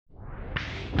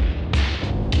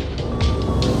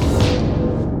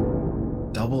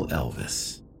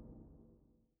Elvis.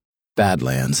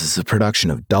 Badlands is a production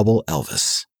of Double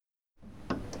Elvis.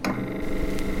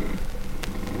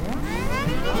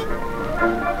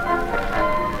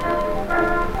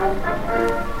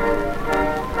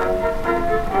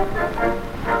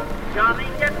 Johnny,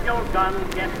 get your gun,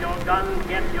 get your gun,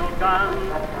 get your gun.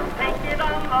 Take it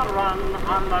on the run,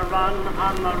 on the run,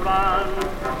 on the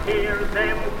run. Hear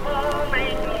them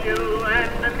calling you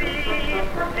and me,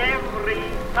 every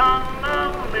son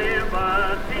of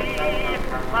liberty.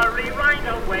 Hurry right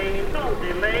away, no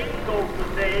delay, go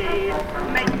today.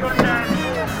 Make your dash.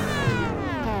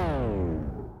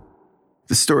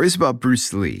 The stories about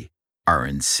Bruce Lee are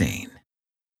insane.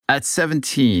 At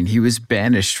 17, he was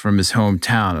banished from his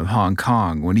hometown of Hong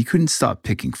Kong when he couldn't stop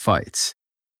picking fights.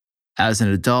 As an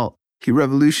adult, he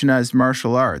revolutionized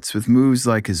martial arts with moves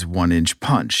like his one-inch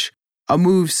punch, a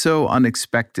move so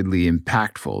unexpectedly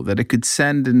impactful that it could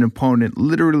send an opponent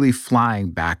literally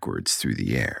flying backwards through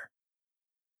the air.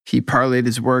 He parlayed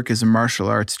his work as a martial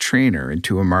arts trainer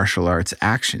into a martial arts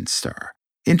action star,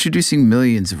 introducing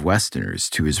millions of Westerners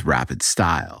to his rapid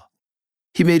style.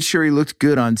 He made sure he looked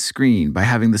good on screen by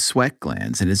having the sweat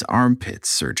glands in his armpits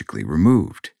surgically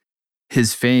removed.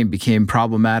 His fame became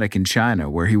problematic in China,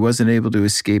 where he wasn't able to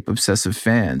escape obsessive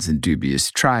fans and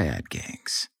dubious triad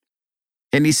gangs.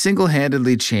 And he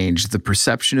single-handedly changed the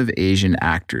perception of Asian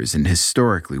actors in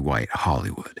historically white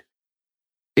Hollywood.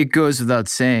 It goes without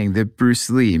saying that Bruce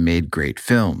Lee made great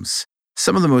films,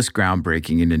 some of the most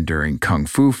groundbreaking and enduring kung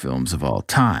fu films of all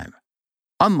time.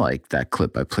 Unlike that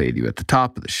clip I played you at the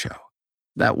top of the show.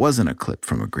 That wasn't a clip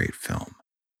from a great film.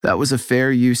 That was a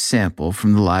fair use sample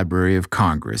from the Library of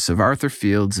Congress of Arthur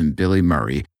Fields and Billy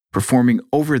Murray performing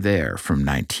Over There from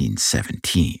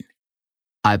 1917.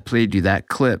 I played you that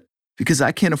clip because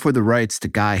I can't afford the rights to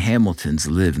Guy Hamilton's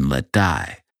Live and Let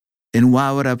Die. And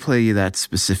why would I play you that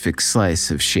specific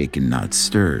slice of shaken not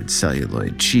stirred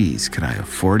celluloid cheese? Could I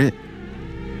afford it?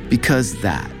 Because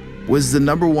that was the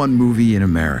 #1 movie in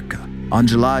America on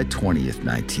July 20th,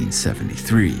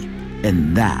 1973.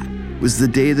 And that was the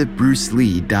day that Bruce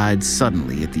Lee died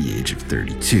suddenly at the age of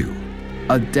 32.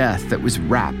 A death that was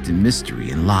wrapped in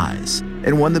mystery and lies,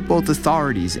 and one that both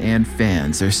authorities and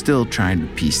fans are still trying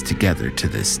to piece together to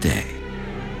this day.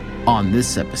 On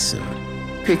this episode,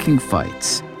 picking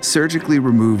fights, surgically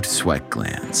removed sweat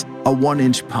glands, a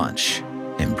one-inch punch,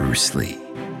 and Bruce Lee.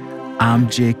 I'm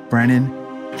Jake Brennan,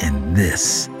 and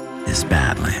this is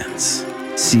Badlands,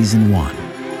 Season 1,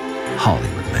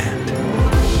 Hollywoodland.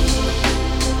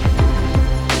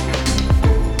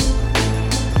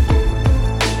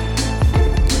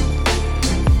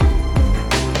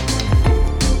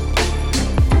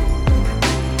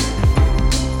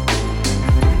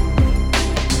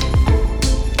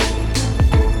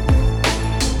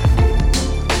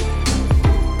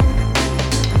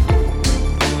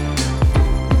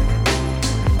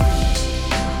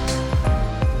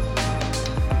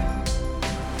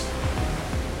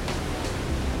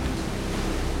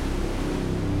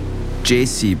 Jay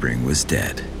Sebring was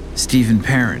dead. Stephen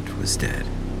Parent was dead.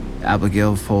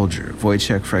 Abigail Folger,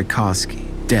 Wojciech Frykowski,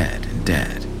 dead.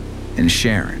 And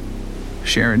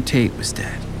Sharon Tate was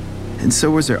dead. And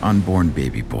so was her unborn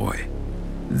baby boy.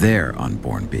 Their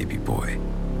unborn baby boy.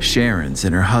 Sharon's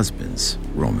and her husband's,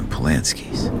 Roman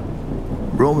Polanski's.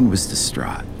 Roman was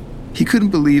distraught. He couldn't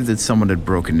believe that someone had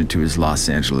broken into his Los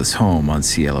Angeles home on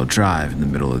Cielo Drive in the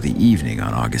middle of the evening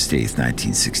on August 8th,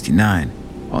 1969,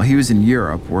 while he was in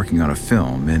Europe working on a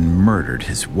film and murdered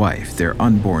his wife, their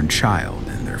unborn child,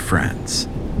 and their friends.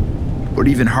 What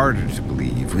even harder to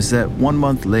believe was that 1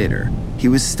 month later, he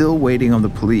was still waiting on the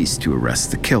police to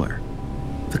arrest the killer.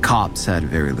 The cops had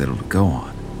very little to go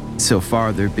on. So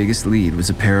far, their biggest lead was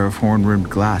a pair of horn-rimmed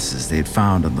glasses they had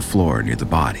found on the floor near the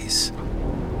bodies.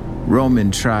 Roman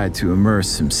tried to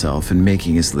immerse himself in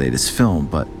making his latest film,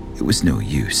 but it was no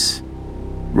use.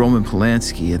 Roman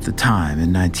Polanski, at the time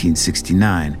in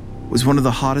 1969, was one of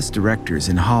the hottest directors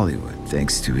in Hollywood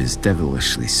thanks to his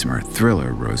devilishly smart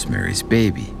thriller Rosemary's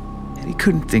Baby, and he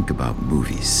couldn't think about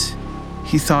movies.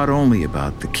 He thought only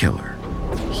about the killer.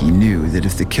 He knew that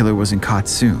if the killer wasn't caught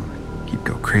soon, he'd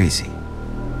go crazy.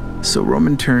 So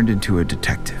Roman turned into a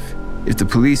detective. If the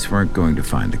police weren't going to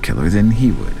find the killer, then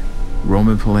he would.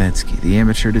 Roman Polanski, the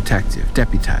amateur detective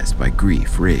deputized by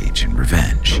grief, rage, and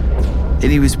revenge.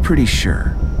 And he was pretty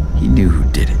sure he knew who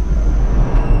did it.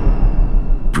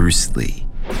 Bruce Lee.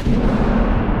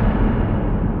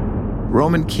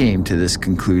 Roman came to this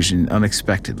conclusion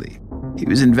unexpectedly. He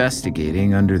was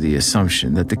investigating under the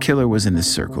assumption that the killer was in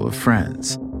his circle of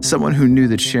friends, someone who knew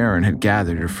that Sharon had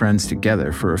gathered her friends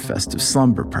together for a festive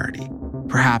slumber party.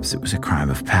 Perhaps it was a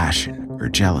crime of passion or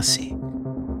jealousy.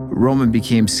 Roman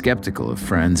became skeptical of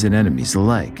friends and enemies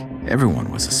alike.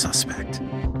 Everyone was a suspect.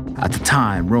 At the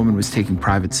time, Roman was taking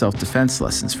private self-defense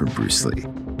lessons from Bruce Lee.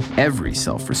 Every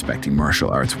self-respecting martial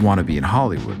arts wannabe in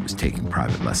Hollywood was taking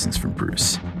private lessons from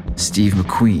Bruce. Steve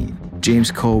McQueen,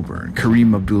 James Coburn,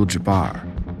 Kareem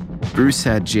Abdul-Jabbar. Bruce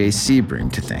had Jay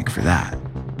Sebring to thank for that.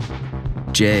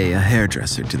 Jay, a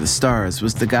hairdresser to the stars,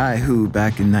 was the guy who,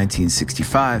 back in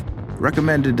 1965,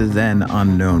 recommended a then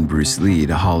unknown Bruce Lee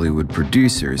to Hollywood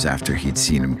producers after he'd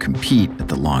seen him compete at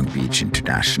the Long Beach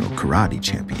International Karate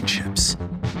Championships.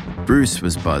 Bruce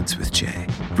was buds with Jay.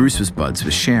 Bruce was buds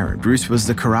with Sharon. Bruce was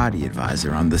the karate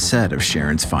advisor on the set of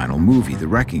Sharon's final movie, The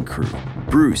Wrecking Crew.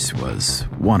 Bruce was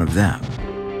one of them.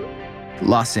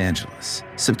 Los Angeles,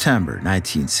 September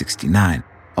 1969,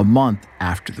 a month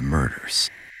after the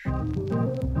murders.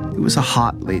 It was a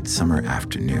hot late summer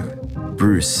afternoon.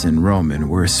 Bruce and Roman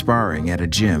were sparring at a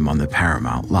gym on the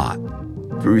Paramount lot.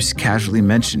 Bruce casually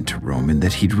mentioned to Roman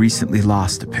that he'd recently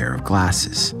lost a pair of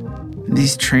glasses.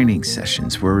 These training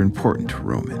sessions were important to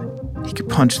Roman. He could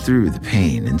punch through the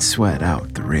pain and sweat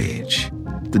out the rage.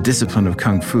 The discipline of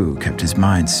Kung Fu kept his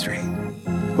mind straight.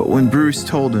 But when Bruce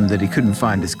told him that he couldn't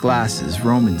find his glasses,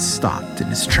 Roman stopped in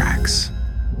his tracks.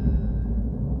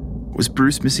 Was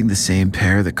Bruce missing the same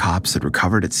pair the cops had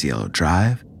recovered at Cielo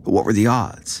Drive? But what were the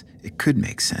odds? It could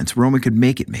make sense. Roman could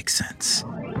make it make sense.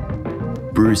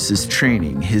 Bruce's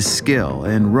training, his skill,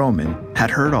 and Roman had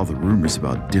heard all the rumors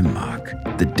about Dim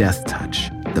Mak, the death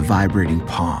touch, the vibrating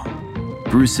palm.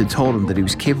 Bruce had told him that he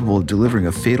was capable of delivering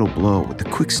a fatal blow with the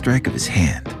quick strike of his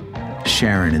hand.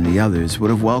 Sharon and the others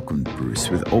would have welcomed Bruce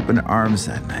with open arms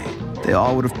that night. They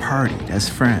all would have partied as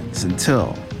friends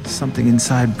until something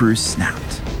inside Bruce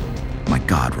snapped. My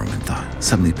God, Roman thought,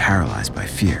 suddenly paralyzed by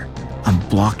fear. I'm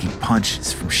blocking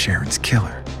punches from Sharon's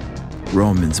killer.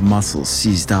 Roman's muscles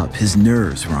seized up, his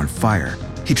nerves were on fire.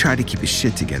 He tried to keep his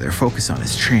shit together, focus on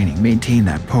his training, maintain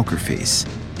that poker face.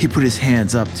 He put his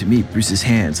hands up to meet Bruce's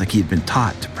hands like he'd been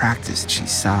taught to practice Chi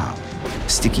Sao.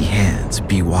 Sticky hands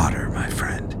be water, my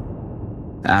friend.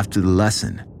 After the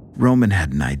lesson, Roman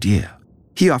had an idea.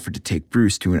 He offered to take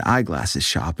Bruce to an eyeglasses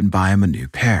shop and buy him a new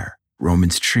pair,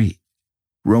 Roman's treat.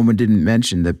 Roman didn't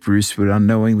mention that Bruce would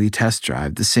unknowingly test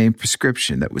drive the same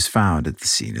prescription that was found at the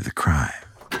scene of the crime.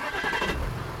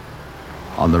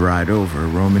 On the ride over,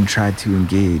 Roman tried to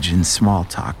engage in small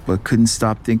talk, but couldn't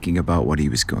stop thinking about what he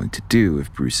was going to do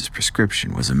if Bruce's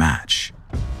prescription was a match.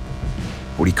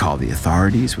 Would he call the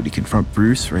authorities? Would he confront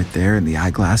Bruce right there in the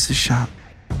eyeglasses shop?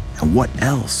 And what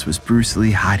else was Bruce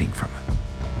Lee hiding from him?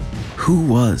 Who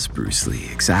was Bruce Lee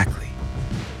exactly?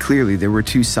 Clearly, there were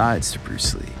two sides to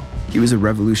Bruce Lee. He was a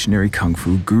revolutionary kung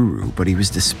fu guru, but he was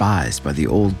despised by the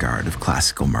old guard of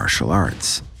classical martial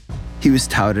arts. He was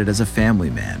touted as a family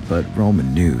man, but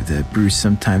Roman knew that Bruce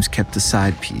sometimes kept a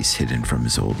side piece hidden from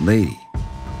his old lady.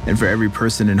 And for every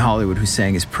person in Hollywood who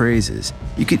sang his praises,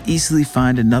 you could easily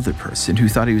find another person who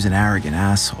thought he was an arrogant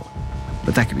asshole.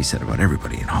 But that could be said about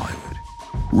everybody in Hollywood.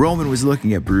 Roman was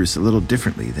looking at Bruce a little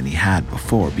differently than he had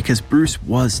before, because Bruce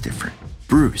was different.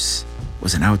 Bruce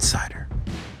was an outsider.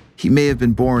 He may have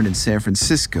been born in San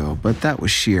Francisco, but that was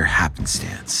sheer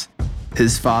happenstance.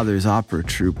 His father's opera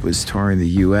troupe was touring the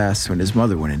U.S. when his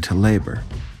mother went into labor.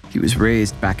 He was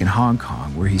raised back in Hong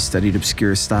Kong, where he studied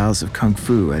obscure styles of kung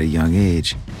fu at a young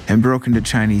age and broke into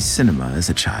Chinese cinema as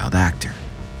a child actor.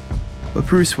 But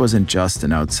Bruce wasn't just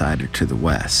an outsider to the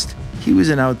West. He was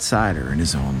an outsider in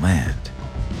his own land.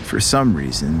 For some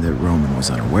reason that Roman was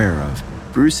unaware of,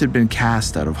 Bruce had been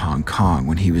cast out of Hong Kong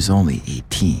when he was only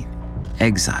 18,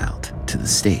 exiled to the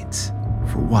States.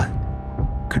 For what?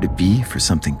 Could it be for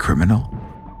something criminal?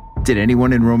 Did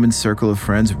anyone in Roman's circle of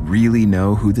friends really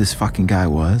know who this fucking guy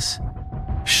was?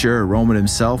 Sure, Roman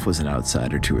himself was an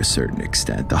outsider to a certain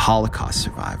extent, a Holocaust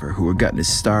survivor who had gotten his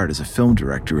start as a film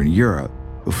director in Europe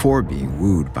before being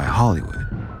wooed by Hollywood.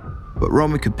 But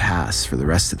Roman could pass for the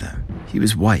rest of them. He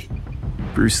was white.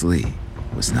 Bruce Lee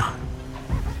was not.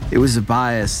 It was a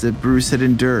bias that Bruce had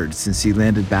endured since he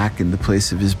landed back in the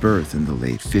place of his birth in the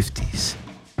late 50s,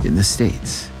 in the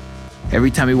States.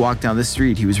 Every time he walked down the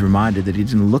street, he was reminded that he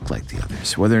didn't look like the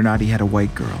others, whether or not he had a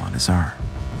white girl on his arm.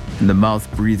 And the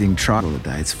mouth-breathing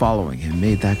troglodytes following him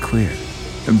made that clear.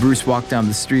 And Bruce walked down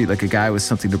the street like a guy with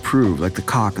something to prove, like the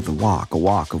cock of the walk, a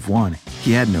walk of one.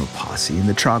 He had no posse, and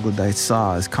the troglodytes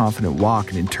saw his confident walk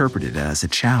and interpreted it as a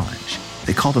challenge.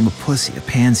 They called him a pussy, a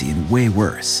pansy, and way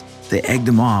worse. They egged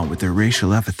him on with their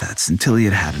racial epithets until he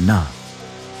had had enough.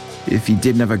 If he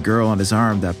didn't have a girl on his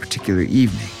arm that particular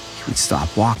evening, he would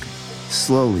stop walking,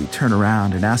 slowly turn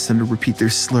around and ask them to repeat their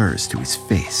slurs to his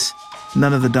face.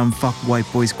 None of the dumb fuck white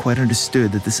boys quite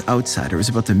understood that this outsider was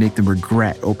about to make them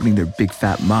regret opening their big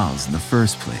fat mouths in the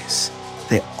first place.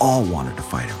 They all wanted to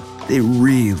fight him. They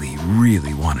really,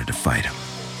 really wanted to fight him.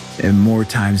 And more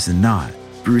times than not,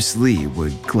 Bruce Lee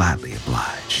would gladly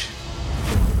oblige.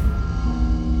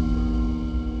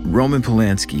 Roman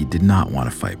Polanski did not want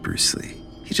to fight Bruce Lee.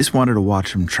 He just wanted to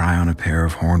watch him try on a pair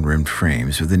of horn-rimmed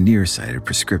frames with a nearsighted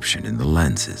prescription in the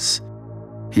lenses.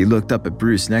 He looked up at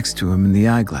Bruce next to him in the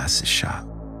eyeglasses shop.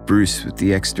 Bruce with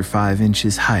the extra 5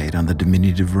 inches height on the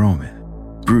diminutive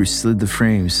Roman. Bruce slid the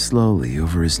frames slowly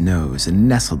over his nose and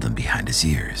nestled them behind his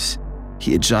ears.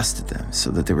 He adjusted them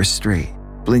so that they were straight,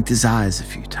 blinked his eyes a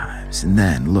few times, and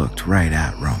then looked right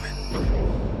at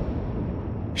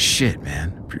Roman. "Shit,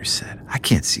 man," Bruce said. "I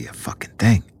can't see a fucking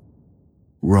thing."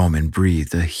 Roman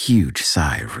breathed a huge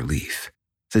sigh of relief.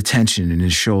 The tension in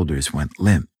his shoulders went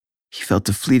limp. He felt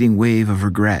a fleeting wave of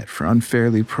regret for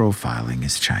unfairly profiling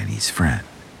his Chinese friend.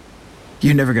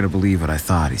 "You're never going to believe what I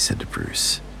thought," he said to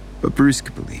Bruce. But Bruce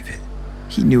could believe it.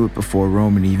 He knew it before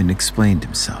Roman even explained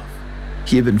himself.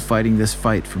 He had been fighting this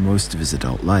fight for most of his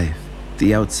adult life.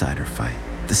 The outsider fight,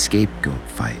 the scapegoat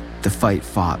fight, the fight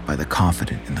fought by the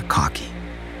confident and the cocky.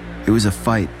 It was a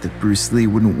fight that Bruce Lee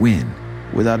wouldn't win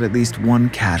without at least one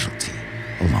casualty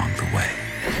along the way.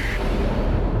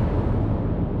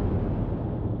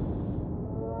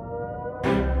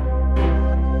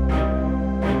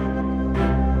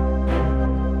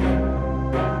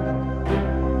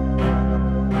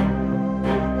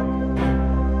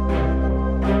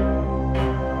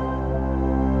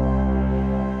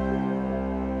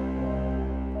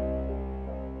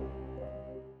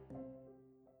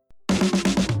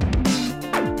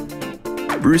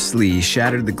 Bruce Lee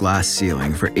shattered the glass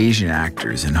ceiling for Asian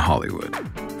actors in Hollywood.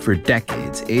 For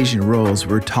decades, Asian roles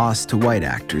were tossed to white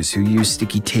actors who used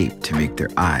sticky tape to make their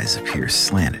eyes appear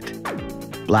slanted.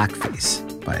 Blackface,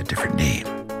 by a different name.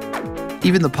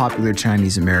 Even the popular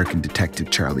Chinese-American detective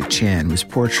Charlie Chan was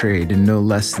portrayed in no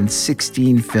less than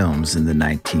 16 films in the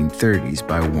 1930s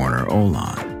by Warner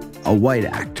Oland, a white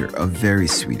actor of very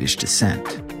Swedish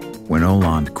descent. When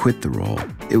Oland quit the role,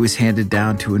 it was handed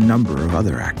down to a number of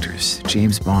other actors,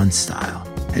 James Bond style,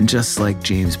 and just like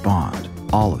James Bond,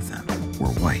 all of them were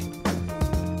white.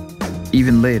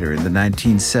 Even later in the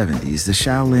 1970s, the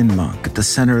Shaolin monk at the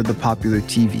center of the popular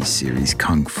TV series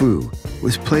Kung Fu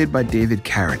was played by David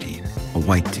Carradine, a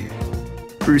white dude.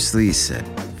 Bruce Lee said,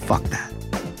 "Fuck that."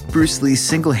 Bruce Lee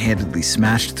single-handedly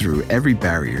smashed through every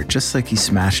barrier just like he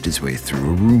smashed his way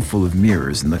through a room full of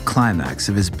mirrors in the climax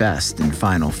of his best and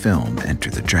final film, Enter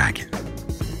the Dragon.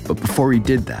 But before he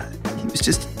did that, he was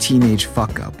just a teenage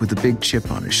fuck-up with a big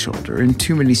chip on his shoulder and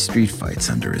too many street fights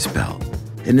under his belt.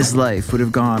 And his life would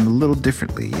have gone a little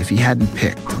differently if he hadn't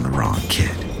picked on the wrong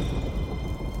kid.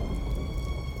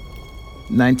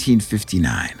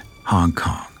 1959, Hong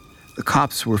Kong. The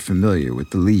cops were familiar with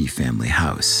the Lee family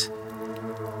house.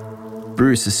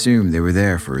 Bruce assumed they were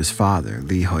there for his father,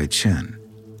 Lee Hoi-chun,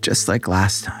 just like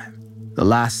last time. The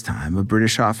last time, a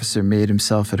British officer made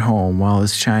himself at home while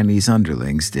his Chinese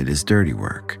underlings did his dirty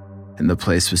work. And the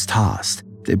place was tossed.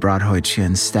 They brought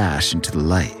Hoi-chun's stash into the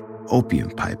light,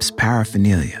 opium pipes,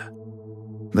 paraphernalia.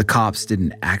 The cops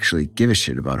didn't actually give a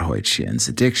shit about Hoi-chun's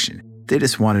addiction. They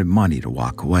just wanted money to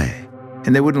walk away.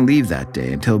 And they wouldn't leave that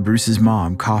day until Bruce's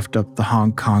mom coughed up the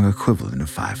Hong Kong equivalent of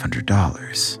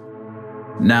 $500.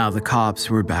 Now the cops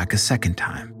were back a second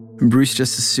time, and Bruce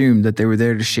just assumed that they were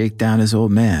there to shake down his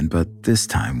old man, but this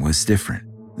time was different.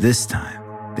 This time,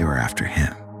 they were after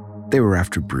him. They were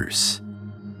after Bruce.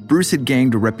 Bruce had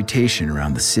gained a reputation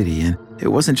around the city, and it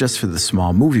wasn't just for the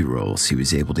small movie roles he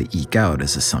was able to eke out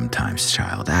as a sometimes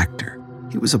child actor.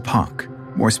 He was a punk.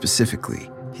 More specifically,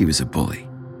 he was a bully.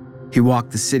 He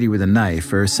walked the city with a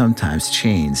knife or sometimes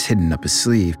chains hidden up his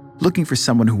sleeve, looking for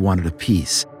someone who wanted a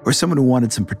piece or someone who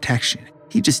wanted some protection.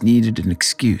 He just needed an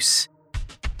excuse.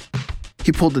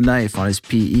 He pulled the knife on his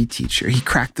PE teacher. He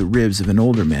cracked the ribs of an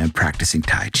older man practicing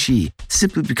Tai Chi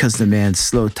simply because the man's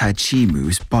slow Tai Chi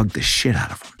moves bugged the shit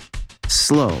out of him.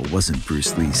 Slow wasn't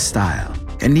Bruce Lee's style,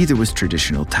 and neither was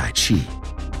traditional Tai Chi.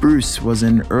 Bruce was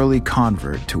an early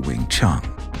convert to Wing Chun,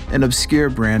 an obscure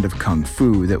brand of Kung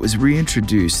Fu that was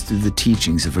reintroduced through the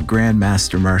teachings of a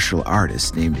grandmaster martial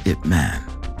artist named Ip Man.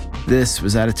 This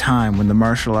was at a time when the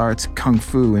martial arts, Kung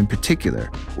Fu in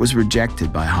particular, was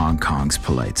rejected by Hong Kong's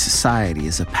polite society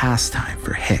as a pastime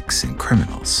for hicks and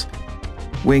criminals.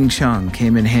 Wing Chun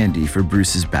came in handy for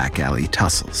Bruce's back alley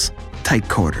tussles. Tight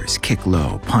quarters, kick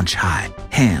low, punch high,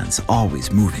 hands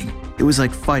always moving. It was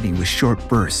like fighting with short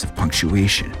bursts of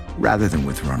punctuation rather than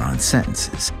with run-on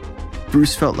sentences.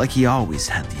 Bruce felt like he always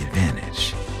had the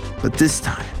advantage. But this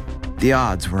time, the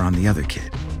odds were on the other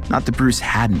kid. Not that Bruce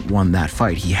hadn't won that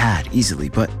fight, he had easily,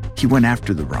 but he went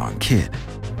after the wrong kid.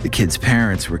 The kid's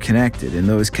parents were connected, and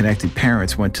those connected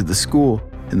parents went to the school,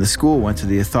 and the school went to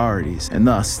the authorities, and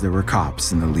thus there were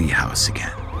cops in the Lee house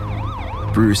again.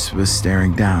 Bruce was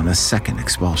staring down a second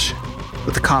expulsion,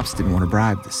 but the cops didn't want to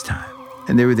bribe this time,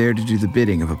 and they were there to do the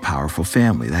bidding of a powerful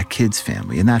family, that kid's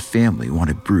family, and that family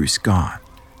wanted Bruce gone.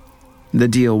 The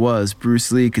deal was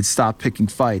Bruce Lee could stop picking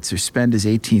fights or spend his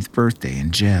 18th birthday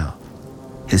in jail.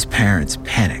 His parents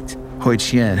panicked. Hoi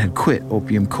Chien had quit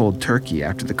opium cold turkey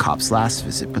after the cops' last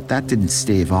visit, but that didn't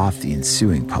stave off the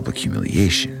ensuing public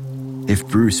humiliation. If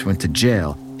Bruce went to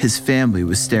jail, his family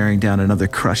was staring down another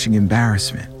crushing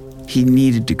embarrassment. He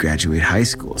needed to graduate high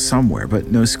school somewhere, but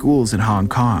no schools in Hong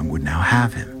Kong would now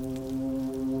have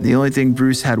him. The only thing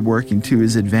Bruce had working to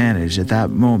his advantage at that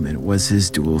moment was his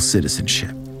dual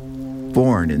citizenship.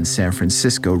 Born in San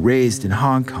Francisco, raised in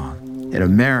Hong Kong, in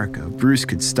America, Bruce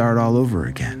could start all over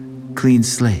again. Clean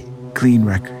slate, clean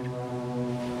record.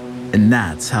 And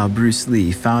that's how Bruce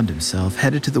Lee found himself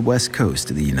headed to the west coast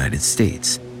of the United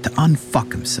States to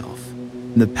unfuck himself.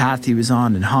 The path he was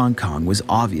on in Hong Kong was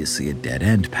obviously a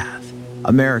dead-end path.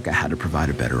 America had to provide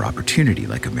a better opportunity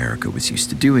like America was used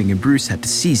to doing, and Bruce had to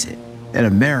seize it. In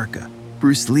America,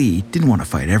 Bruce Lee didn't want to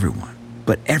fight everyone,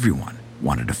 but everyone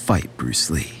wanted to fight Bruce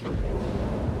Lee.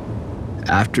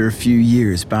 After a few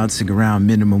years bouncing around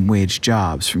minimum wage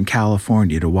jobs from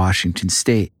California to Washington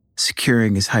State,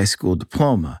 securing his high school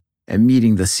diploma, and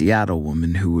meeting the Seattle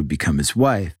woman who would become his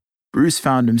wife, Bruce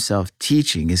found himself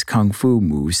teaching his kung fu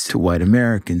moves to white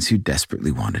Americans who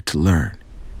desperately wanted to learn.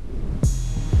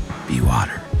 Be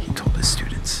water, he told his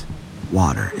students.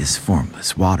 Water is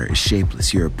formless. Water is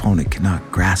shapeless. Your opponent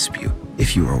cannot grasp you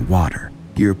if you are water.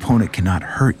 Your opponent cannot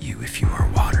hurt you if you are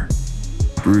water.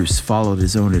 Bruce followed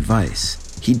his own advice.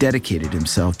 He dedicated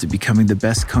himself to becoming the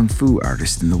best kung fu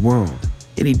artist in the world,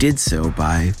 and he did so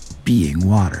by being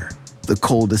water, the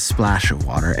coldest splash of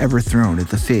water ever thrown at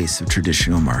the face of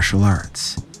traditional martial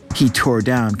arts. He tore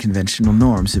down conventional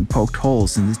norms and poked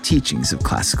holes in the teachings of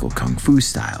classical kung fu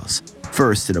styles,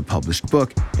 first in a published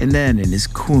book and then in his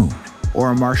Kwoon,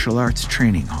 or a martial arts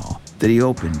training hall that he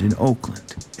opened in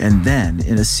Oakland, and then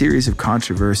in a series of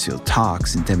controversial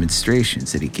talks and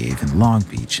demonstrations that he gave in Long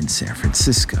Beach and San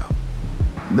Francisco.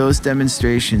 Those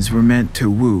demonstrations were meant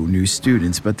to woo new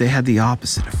students, but they had the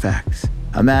opposite effect.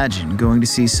 Imagine going to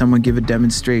see someone give a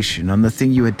demonstration on the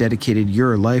thing you had dedicated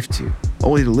your life to,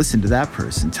 only to listen to that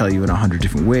person tell you in 100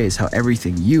 different ways how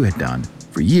everything you had done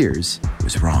for years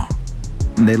was wrong.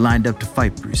 And they lined up to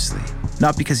fight Bruce Lee,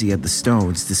 not because he had the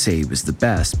stones to say he was the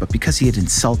best, but because he had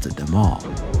insulted them all.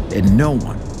 And no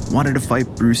one wanted to fight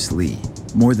Bruce Lee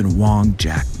more than Wong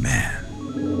Jack Man.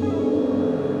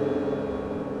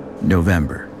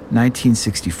 November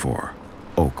 1964,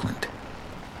 Oakland.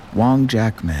 Wong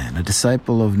Jack Man, a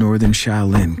disciple of Northern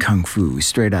Shaolin Kung Fu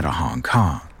straight out of Hong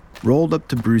Kong, rolled up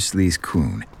to Bruce Lee's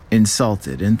Kwoon,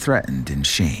 insulted and threatened and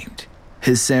shamed.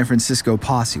 His San Francisco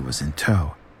posse was in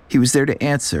tow. He was there to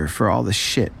answer for all the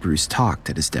shit Bruce talked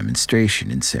at his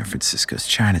demonstration in San Francisco's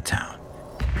Chinatown.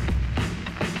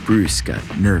 Bruce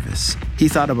got nervous. He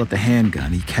thought about the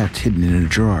handgun he kept hidden in a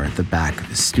drawer at the back of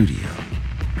his studio.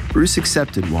 Bruce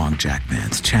accepted Wong Jack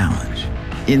Man's challenge.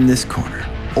 In this corner,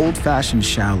 old-fashioned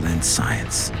Shaolin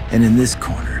science, and in this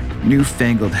corner,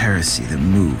 newfangled heresy that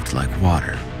moved like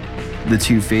water. The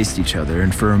two faced each other,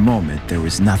 and for a moment there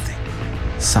was nothing.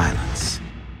 Silence.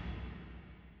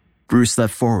 Bruce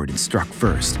leapt forward and struck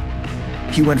first.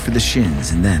 He went for the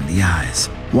shins and then the eyes.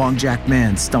 Wong Jack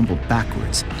Man stumbled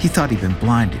backwards. He thought he'd been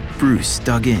blinded. Bruce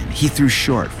dug in. He threw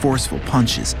short, forceful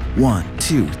punches. 1,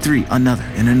 2, 3, another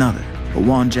and another. But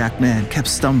Wong Jack Man kept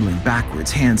stumbling backwards,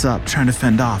 hands up, trying to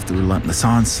fend off the relentless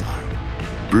onslaught.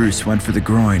 Bruce went for the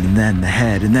groin and then the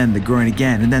head and then the groin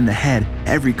again and then the head.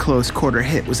 Every close quarter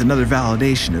hit was another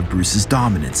validation of Bruce's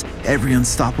dominance. Every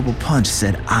unstoppable punch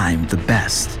said, "I'm the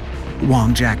best."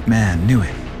 Wong Jack Man knew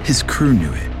it. His crew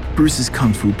knew it. Bruce's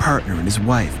kung fu partner and his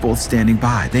wife, both standing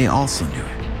by, they also knew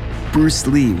it. Bruce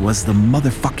Lee was the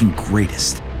motherfucking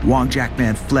greatest. Wong Jack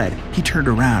Man fled. He turned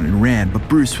around and ran, but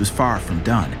Bruce was far from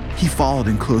done. He followed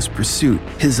in close pursuit,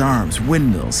 his arms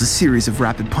windmills, a series of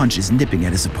rapid punches nipping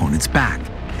at his opponent's back.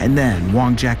 And then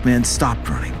Wong Jack Man stopped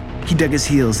running. He dug his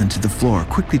heels into the floor,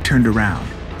 quickly turned around,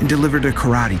 and delivered a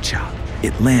karate chop.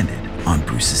 It landed on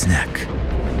Bruce's neck.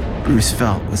 Bruce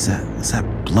felt, was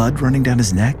that blood running down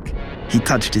his neck? He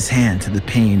touched his hand to the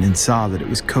pain and saw that it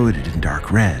was coated in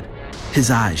dark red. His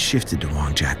eyes shifted to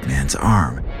Wong Jack Man's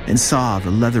arm and saw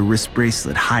the leather wrist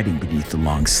bracelet hiding beneath the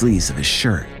long sleeves of his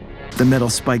shirt. The metal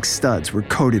spiked studs were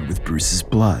coated with Bruce's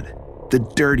blood. The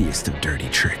dirtiest of dirty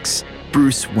tricks.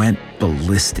 Bruce went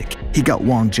ballistic. He got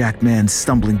Wong Jack Man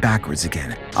stumbling backwards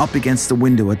again, up against the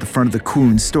window at the front of the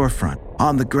Koon's storefront.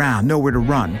 On the ground, nowhere to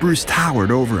run, Bruce towered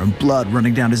over him, blood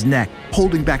running down his neck,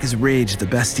 holding back his rage the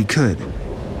best he could.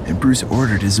 And Bruce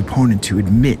ordered his opponent to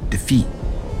admit defeat.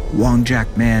 Wong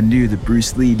Jack Man knew that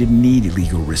Bruce Lee didn't need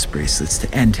illegal wrist bracelets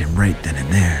to end him right then and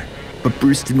there. But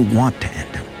Bruce didn't want to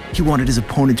end him. He wanted his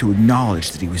opponent to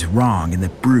acknowledge that he was wrong and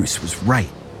that Bruce was right,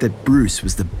 that Bruce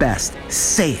was the best.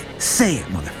 Say it,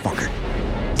 motherfucker.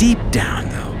 Deep down,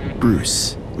 though,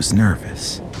 Bruce was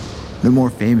nervous. The more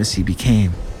famous he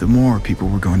became, the more people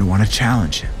were going to want to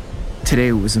challenge him.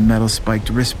 Today was a metal-spiked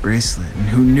wrist bracelet, and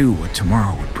who knew what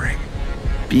tomorrow would bring?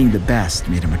 Being the best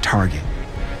made him a target.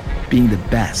 Being the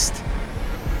best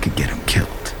could get him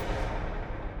killed.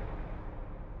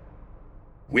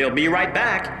 We'll be right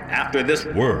back after this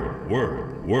word.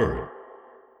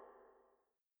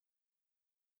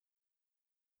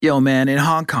 Yo, man, in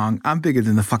Hong Kong, I'm bigger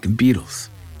than the fucking Beatles.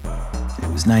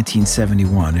 It was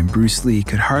 1971, and Bruce Lee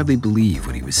could hardly believe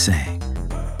what he was saying.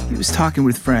 He was talking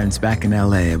with friends back in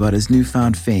LA about his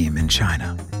newfound fame in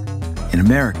China. In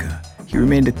America, he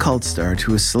remained a cult star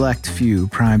to a select few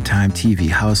primetime TV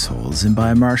households and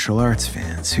by martial arts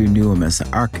fans who knew him as the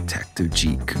architect of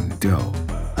Jeet Kune Do,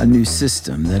 a new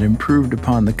system that improved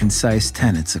upon the concise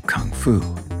tenets of Kung Fu.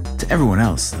 To everyone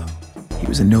else, though, he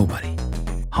was a nobody.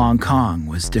 Hong Kong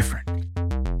was different.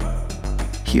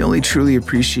 He only truly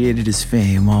appreciated his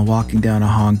fame while walking down a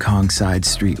Hong Kong side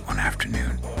street one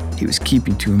afternoon. He was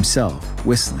keeping to himself,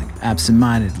 whistling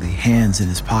absent-mindedly, hands in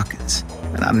his pockets.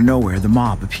 And out of nowhere, the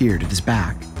mob appeared at his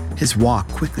back. His walk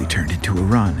quickly turned into a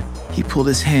run. He pulled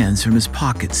his hands from his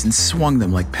pockets and swung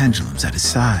them like pendulums at his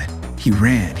side. He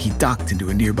ran, he ducked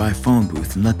into a nearby phone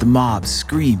booth and let the mob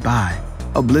scream by,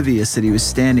 oblivious that he was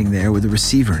standing there with a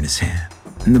receiver in his hand.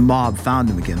 And the mob found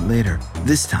him again later,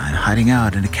 this time hiding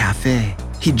out in a cafe.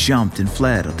 He jumped and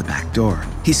fled out the back door.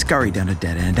 He scurried down a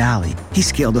dead-end alley. He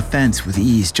scaled a fence with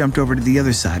ease, jumped over to the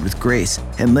other side with grace,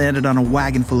 and landed on a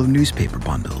wagon full of newspaper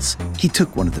bundles. He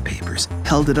took one of the papers,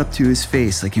 held it up to his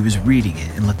face like he was reading it,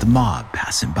 and let the mob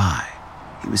pass him by.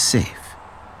 He was safe.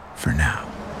 For now.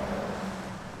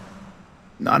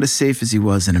 Not as safe as he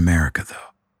was in America,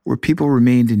 though, where people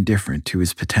remained indifferent to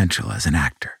his potential as an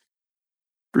actor.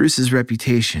 Bruce's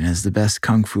reputation as the best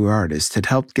kung fu artist had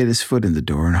helped get his foot in the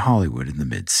door in Hollywood in the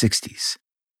mid-60s.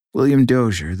 William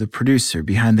Dozier, the producer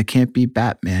behind the Can't Beat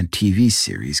Batman TV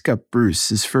series, got Bruce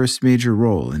his first major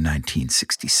role in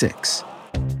 1966.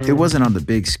 It wasn't on the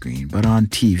big screen, but on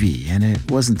TV, and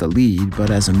it wasn't the lead, but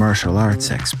as a martial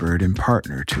arts expert and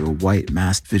partner to a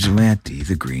white-masked vigilante,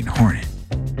 the Green Hornet.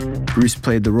 Bruce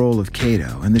played the role of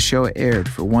Kato, and the show aired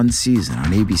for one season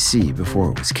on ABC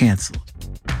before it was canceled.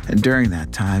 And during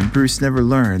that time, Bruce never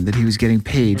learned that he was getting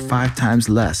paid 5 times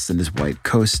less than his white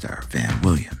co-star, Van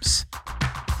Williams.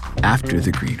 After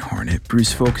The Green Hornet,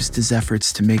 Bruce focused his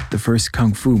efforts to make the first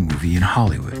kung fu movie in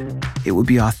Hollywood. It would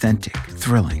be authentic,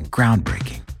 thrilling,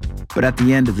 groundbreaking. But at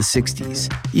the end of the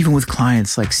 60s, even with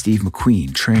clients like Steve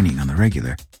McQueen training on the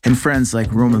regular, and friends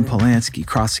like Roman Polanski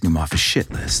crossing him off his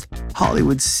shit list,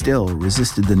 Hollywood still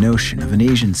resisted the notion of an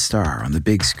Asian star on the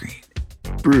big screen.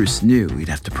 Bruce knew he'd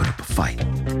have to put up a fight.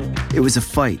 It was a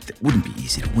fight that wouldn't be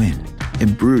easy to win,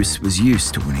 and Bruce was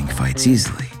used to winning fights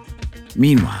easily.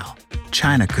 Meanwhile,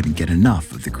 China couldn't get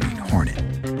enough of the Green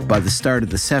Hornet. By the start of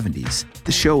the 70s,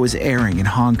 the show was airing in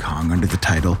Hong Kong under the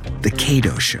title The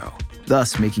Kato Show,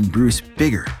 thus making Bruce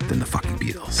bigger than the fucking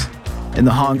Beatles. And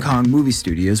the Hong Kong movie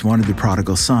studios wanted the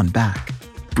prodigal son back.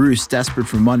 Bruce, desperate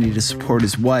for money to support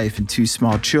his wife and 2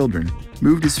 small children,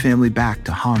 moved his family back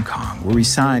to Hong Kong, where he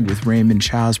signed with Raymond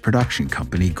Chow's production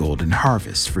company Golden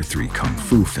Harvest for 3 kung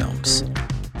fu films.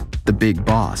 The Big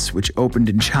Boss, which opened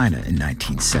in China in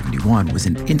 1971, was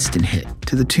an instant hit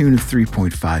to the tune of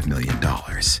 $3.5 million.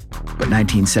 But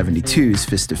 1972's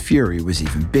Fist of Fury was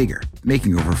even bigger,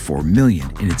 making over $4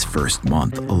 million in its first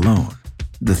month alone.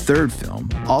 The third film,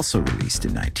 also released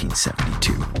in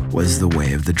 1972, was The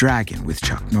Way of the Dragon with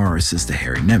Chuck Norris as the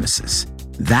hairy nemesis.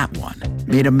 That one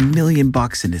made $1 million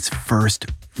in its first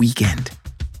weekend.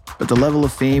 But the level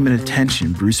of fame and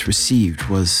attention Bruce received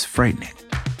was frightening.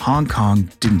 Hong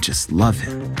Kong didn't just love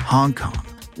him. Hong Kong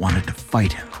wanted to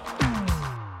fight him.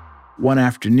 One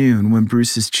afternoon, when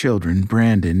Bruce's children,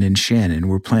 Brandon and Shannon,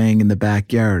 were playing in the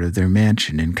backyard of their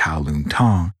mansion in Kowloon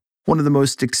Tong, one of the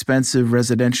most expensive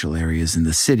residential areas in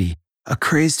the city, a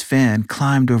crazed fan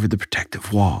climbed over the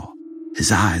protective wall.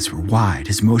 His eyes were wide,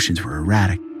 his motions were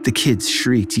erratic. The kids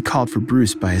shrieked. He called for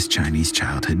Bruce by his Chinese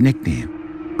childhood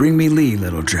nickname. "Bring me Lee,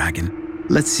 little dragon.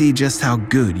 Let's see just how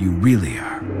good you really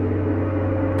are."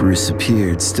 Bruce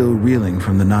appeared, still reeling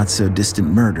from the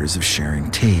not-so-distant murders of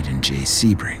Sharon Tate and Jay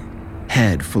Sebring.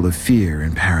 head full of fear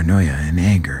and paranoia and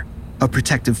anger, a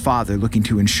protective father looking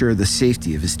to ensure the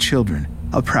safety of his children,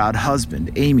 a proud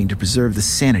husband aiming to preserve the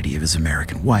sanity of his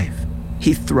American wife.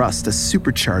 He thrust a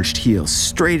supercharged heel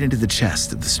straight into the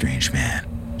chest of the strange man.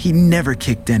 He never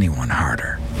kicked anyone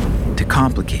harder. To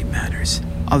complicate matters,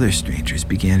 other strangers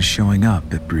began showing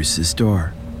up at Bruce's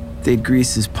door. They'd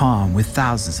grease his palm with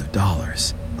thousands of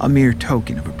dollars, a mere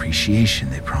token of appreciation,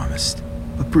 they promised.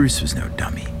 But Bruce was no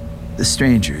dummy. The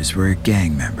strangers were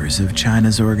gang members of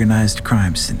China's organized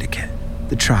crime syndicate,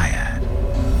 the Triad.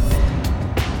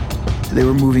 They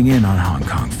were moving in on Hong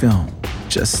Kong film,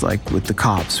 just like with the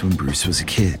cops when Bruce was a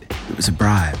kid. It was a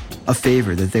bribe, a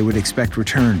favor that they would expect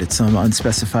returned at some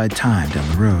unspecified time down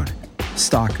the road.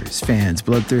 Stalkers, fans,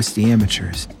 bloodthirsty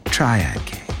amateurs, Triad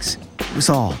gangs. It was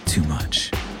all too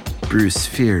much. Bruce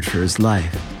feared for his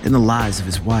life and the lives of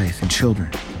his wife and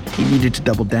children. He needed to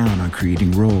double down on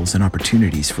creating roles and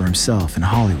opportunities for himself in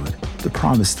Hollywood, the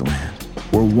promised land,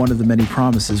 where one of the many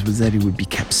promises was that he would be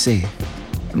kept safe.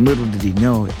 And little did he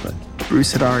know it, but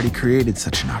Bruce had already created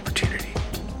such an opportunity.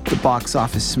 The box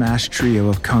office smash trio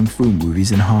of kung fu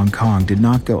movies in Hong Kong did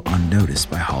not go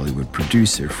unnoticed by Hollywood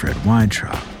producer Fred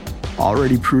Weintraub,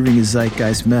 already proving his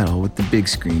zeitgeist mettle with the big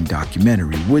screen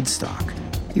documentary Woodstock.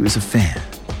 He was a fan,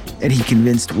 and he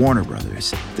convinced Warner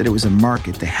Brothers that it was a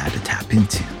market they had to tap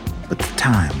into. But the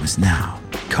time was now.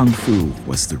 Kung fu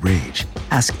was the rage.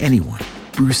 Ask anyone,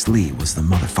 Bruce Lee was the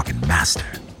motherfucking master.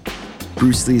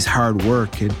 Bruce Lee's hard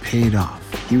work had paid off.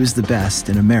 He was the best,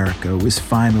 and America was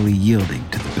finally yielding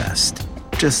to the best,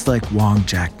 just like Wong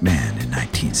Jack Man in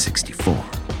 1964.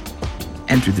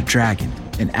 Enter the Dragon,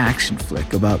 an action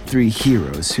flick about three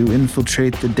heroes who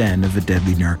infiltrate the den of a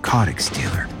deadly narcotics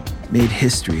dealer, made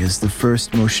history as the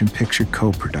first motion picture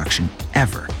co-production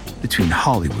ever between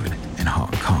Hollywood and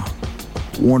Hong Kong.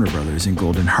 Warner Brothers and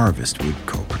Golden Harvest would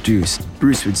co-produce.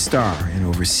 Bruce would star and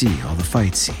oversee all the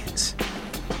fight scenes.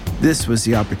 This was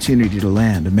the opportunity to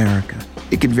land America.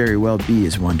 It could very well be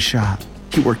his one shot.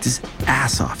 He worked his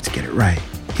ass off to get it right.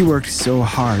 He worked so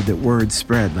hard that word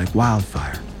spread like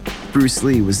wildfire. Bruce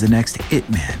Lee was the next it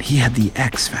man. He had the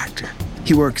X factor.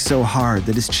 He worked so hard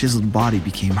that his chiseled body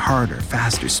became harder,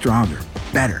 faster, stronger,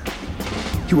 better.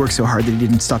 He worked so hard that he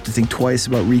didn't stop to think twice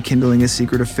about rekindling a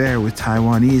secret affair with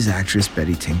Taiwanese actress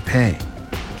Betty Ting Pei.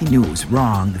 He knew it was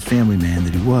wrong, the family man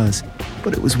that he was,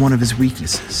 but it was one of his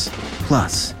weaknesses.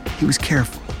 Plus, he was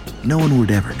careful. No one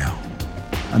would ever know.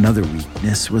 Another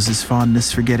weakness was his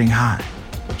fondness for getting high.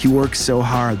 He worked so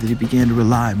hard that he began to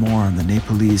rely more on the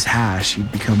Nepalese hash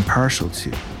he'd become partial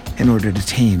to in order to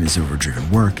tame his overdriven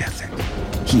work ethic.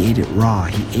 He ate it raw,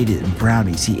 he ate it in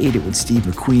brownies, he ate it when Steve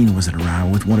McQueen wasn't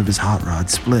around with one of his hot rod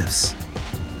spliffs.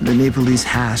 The Nepalese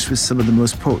hash was some of the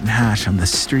most potent hash on the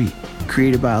street,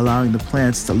 created by allowing the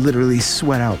plants to literally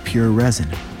sweat out pure resin,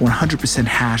 100%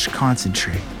 hash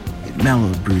concentrate. It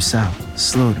mellowed Bruce out,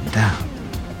 slowed him down.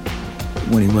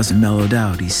 When he wasn't mellowed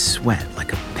out, he sweat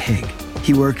like a pig.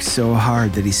 He worked so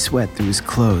hard that he sweat through his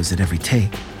clothes at every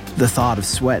take. The thought of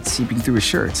sweat seeping through his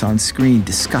shirts on screen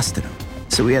disgusted him,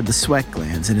 so he had the sweat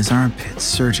glands in his armpits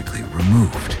surgically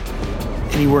removed.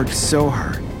 And he worked so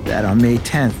hard that on May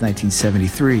 10th,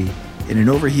 1973, in an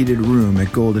overheated room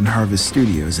at Golden Harvest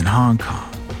Studios in Hong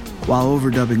Kong, while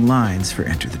overdubbing lines for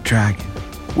Enter the Dragon,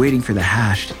 waiting for the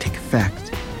hash to take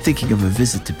effect, thinking of a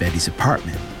visit to Betty's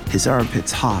apartment, his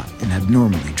armpits hot and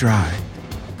abnormally dry,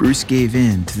 Bruce gave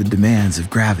in to the demands of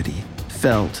gravity,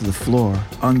 fell to the floor,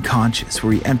 unconscious,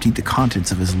 where he emptied the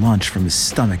contents of his lunch from his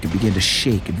stomach and began to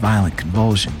shake in violent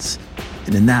convulsions.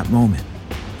 And in that moment,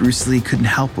 Bruce Lee couldn't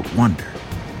help but wonder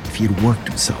if he had worked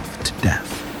himself to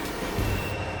death.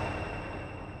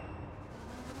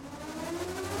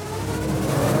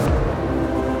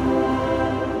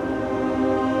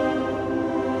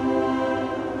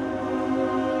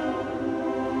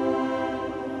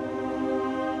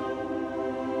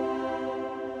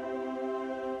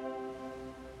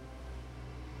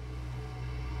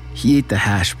 He ate the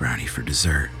hash brownie for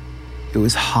dessert. It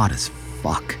was hot as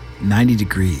fuck, 90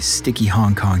 degrees, sticky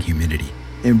Hong Kong humidity,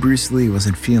 and Bruce Lee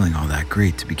wasn't feeling all that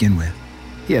great to begin with.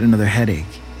 He had another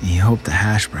headache, and he hoped the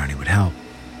hash brownie would help.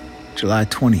 July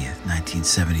 20th,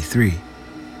 1973.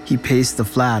 He paced the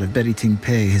flat of Betty Ting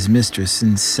Pei, his mistress,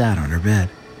 and sat on her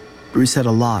bed. Bruce had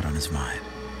a lot on his mind.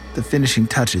 The finishing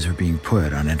touches were being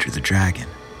put on Enter the Dragon.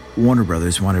 Warner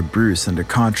Brothers wanted Bruce under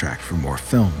contract for more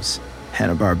films.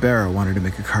 Hanna-Barbera wanted to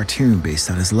make a cartoon based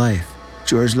on his life.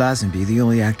 George Lazenby, the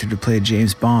only actor to play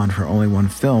James Bond for only one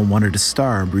film, wanted to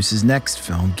star in Bruce's next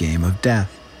film, Game of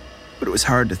Death. But it was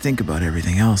hard to think about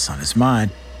everything else on his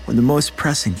mind when the most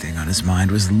pressing thing on his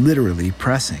mind was literally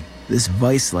pressing, this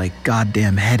vice-like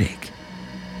goddamn headache.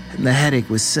 and the headache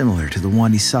was similar to the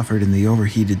one he suffered in the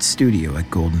overheated studio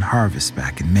at Golden Harvest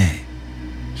back in May.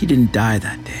 He didn't die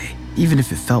that day, even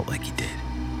if it felt like he did.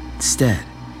 Instead,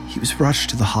 he was rushed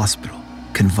to the hospital,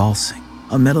 convulsing,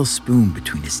 a metal spoon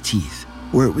between his teeth,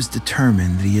 where it was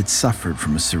determined that he had suffered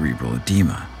from a cerebral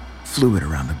edema, fluid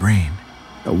around the brain.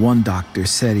 One doctor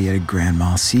said he had a grand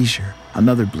mal seizure,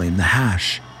 another blamed the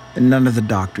hash, and none of the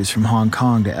doctors from Hong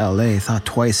Kong to LA thought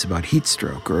twice about heat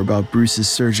stroke or about Bruce's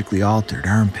surgically altered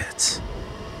armpits.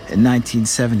 In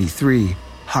 1973,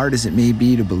 hard as it may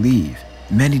be to believe,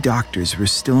 many doctors were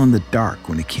still in the dark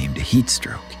when it came to heat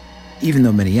stroke, even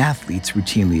though many athletes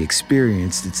routinely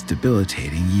experienced its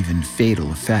debilitating, even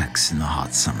fatal effects in the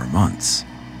hot summer months.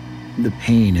 The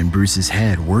pain in Bruce's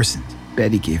head worsened.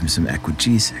 Betty gave him some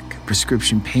Equagesic, a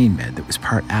prescription pain med that was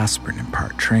part aspirin and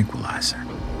part tranquilizer.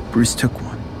 Bruce took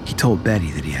one. He told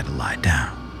Betty that he had to lie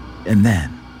down. And then,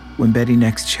 when Betty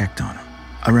next checked on him,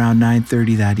 around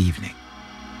 9:30 that evening,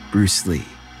 Bruce Lee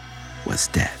was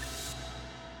dead.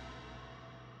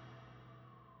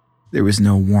 There was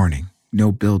no warning,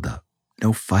 no buildup,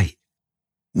 no fight.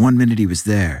 1 minute he was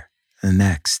there, and the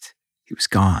next, he was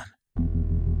gone.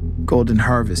 Golden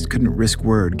Harvest couldn't risk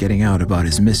word getting out about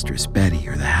his mistress, Betty,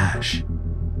 or the hash.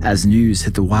 As news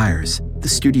hit the wires, the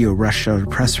studio rushed out a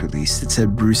press release that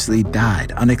said Bruce Lee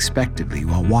died unexpectedly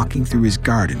while walking through his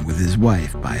garden with his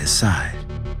wife by his side.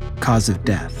 Cause of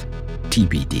death,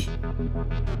 TBD.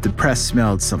 The press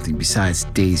smelled something besides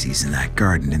daisies in that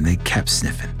garden, and they kept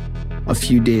sniffing. A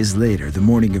few days later, the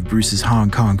morning of Bruce's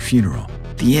Hong Kong funeral,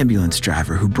 the ambulance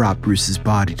driver who brought Bruce's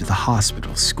body to the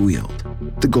hospital squealed.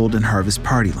 The Golden Harvest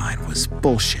party line was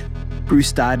bullshit.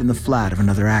 Bruce died in the flat of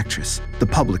another actress. The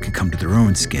public had come to their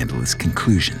own scandalous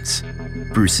conclusions.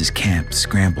 Bruce's camp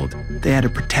scrambled. They had to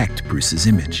protect Bruce's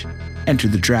image. Enter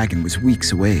the Dragon was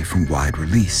weeks away from wide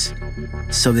release.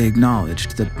 So they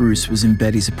acknowledged that Bruce was in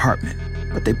Betty's apartment,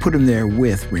 but they put him there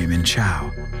with Raymond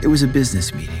Chow. It was a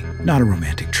business meeting, not a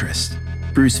romantic tryst.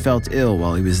 Bruce felt ill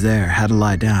while he was there, had to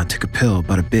lie down, took a pill,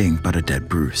 bada bing, bada dead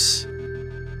Bruce.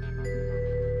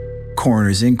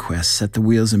 Coroner's inquest set the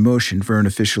wheels in motion for an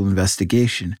official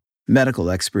investigation.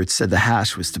 Medical experts said the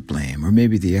hash was to blame, or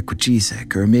maybe the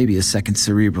Equagesic, or maybe a second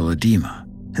cerebral edema.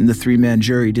 And the three-man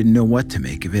jury didn't know what to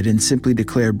make of it and simply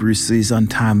declared Bruce Lee's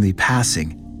untimely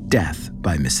passing death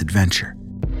by misadventure.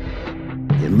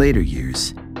 In later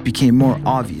years, it became more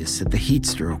obvious that the heat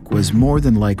stroke was more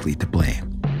than likely to blame.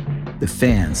 The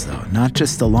fans, though, not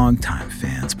just the longtime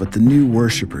fans, but the new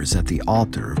worshippers at the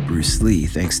altar of Bruce Lee,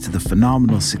 thanks to the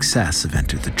phenomenal success of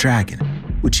Enter the Dragon,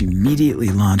 which immediately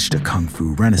launched a kung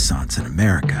fu renaissance in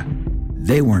America,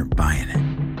 they weren't buying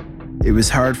it. It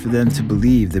was hard for them to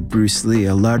believe that Bruce Lee,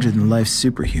 a larger-than-life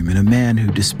superhuman, a man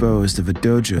who disposed of a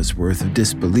dojo's worth of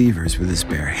disbelievers with his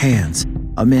bare hands,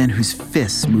 a man whose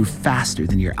fists moved faster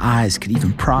than your eyes could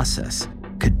even process,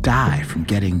 could die from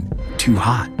getting too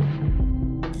hot.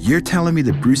 You're telling me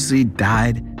that Bruce Lee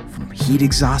died from heat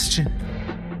exhaustion?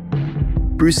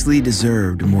 Bruce Lee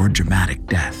deserved a more dramatic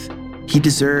death. He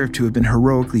deserved to have been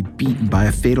heroically beaten by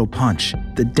a fatal punch,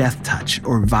 the death touch,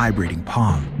 or vibrating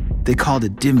palm. They called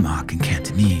it Dim Mak in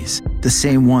Cantonese, the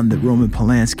same one that Roman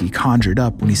Polanski conjured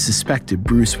up when he suspected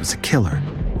Bruce was a killer.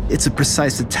 It's a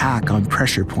precise attack on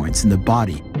pressure points in the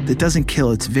body that doesn't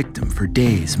kill its victim for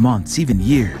days, months, even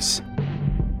years.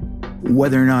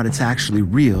 Whether or not it's actually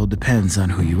real depends on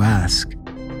who you ask.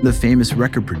 The famous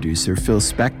record producer Phil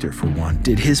Spector, for one,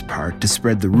 did his part to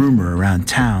spread the rumor around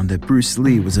town that Bruce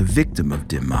Lee was a victim of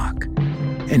Dim Mak.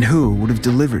 And who would have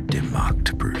delivered Dim Mak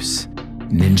to Bruce?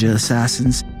 Ninja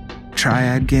assassins?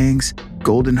 Triad gangs?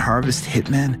 Golden Harvest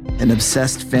hitmen? And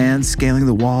obsessed fans scaling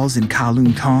the walls in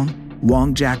Kowloon Tong?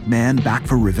 Wong Jack Man back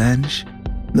for revenge?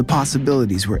 The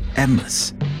possibilities were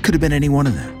endless. Could have been any one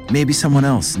of them, maybe someone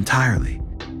else entirely.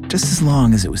 Just as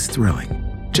long as it was thrilling.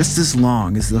 Just as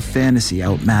long as the fantasy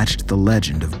outmatched the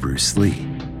legend of Bruce Lee.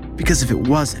 Because if it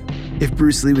wasn't, if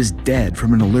Bruce Lee was dead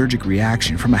from an allergic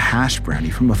reaction, from a hash brownie,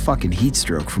 from a fucking heat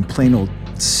stroke, from plain old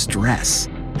stress,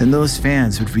 then those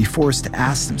fans would be forced to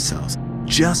ask themselves,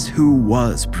 just who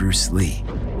was Bruce Lee?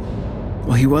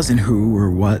 Well, he wasn't who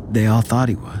or what they all thought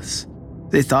he was.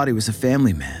 They thought he was a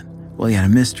family man. Well, he had a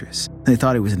mistress. They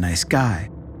thought he was a nice guy.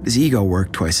 His ego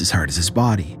worked twice as hard as his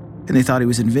body. And they thought he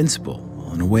was invincible.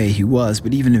 Well, in a way he was,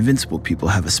 but even invincible people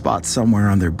have a spot somewhere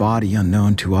on their body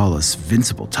unknown to all us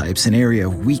vincible types, an area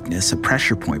of weakness, a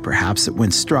pressure point perhaps that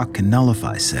when struck can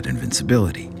nullify said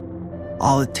invincibility.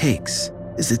 All it takes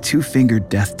is a two-fingered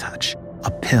death touch,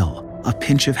 a pill, a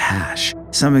pinch of hash,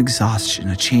 some exhaustion,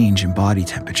 a change in body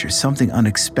temperature, something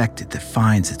unexpected that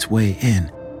finds its way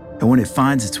in. And when it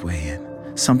finds its way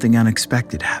in, something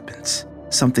unexpected happens.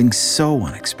 Something so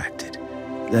unexpected.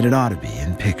 that it ought to be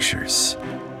in pictures.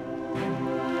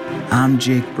 I'm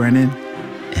Jake Brennan,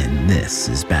 and this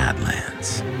is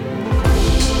Badlands.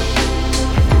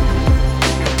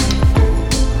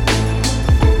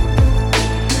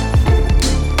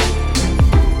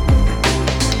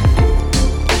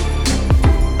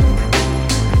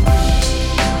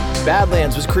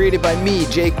 Badlands was created by me,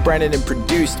 Jake Brennan, and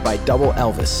produced by Double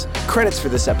Elvis. Credits for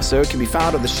this episode can be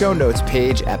found on the show notes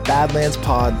page at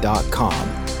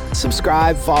badlandspod.com.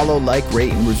 Subscribe, follow, like,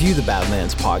 rate, and review the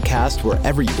Badlands podcast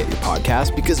wherever you get your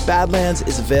podcast, because Badlands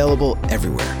is available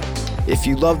everywhere. If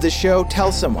you love this show,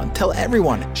 tell someone, tell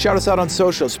everyone. Shout us out on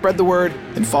social, spread the word,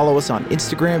 and follow us on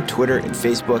Instagram, Twitter, and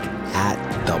Facebook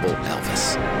at Double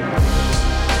Elvis.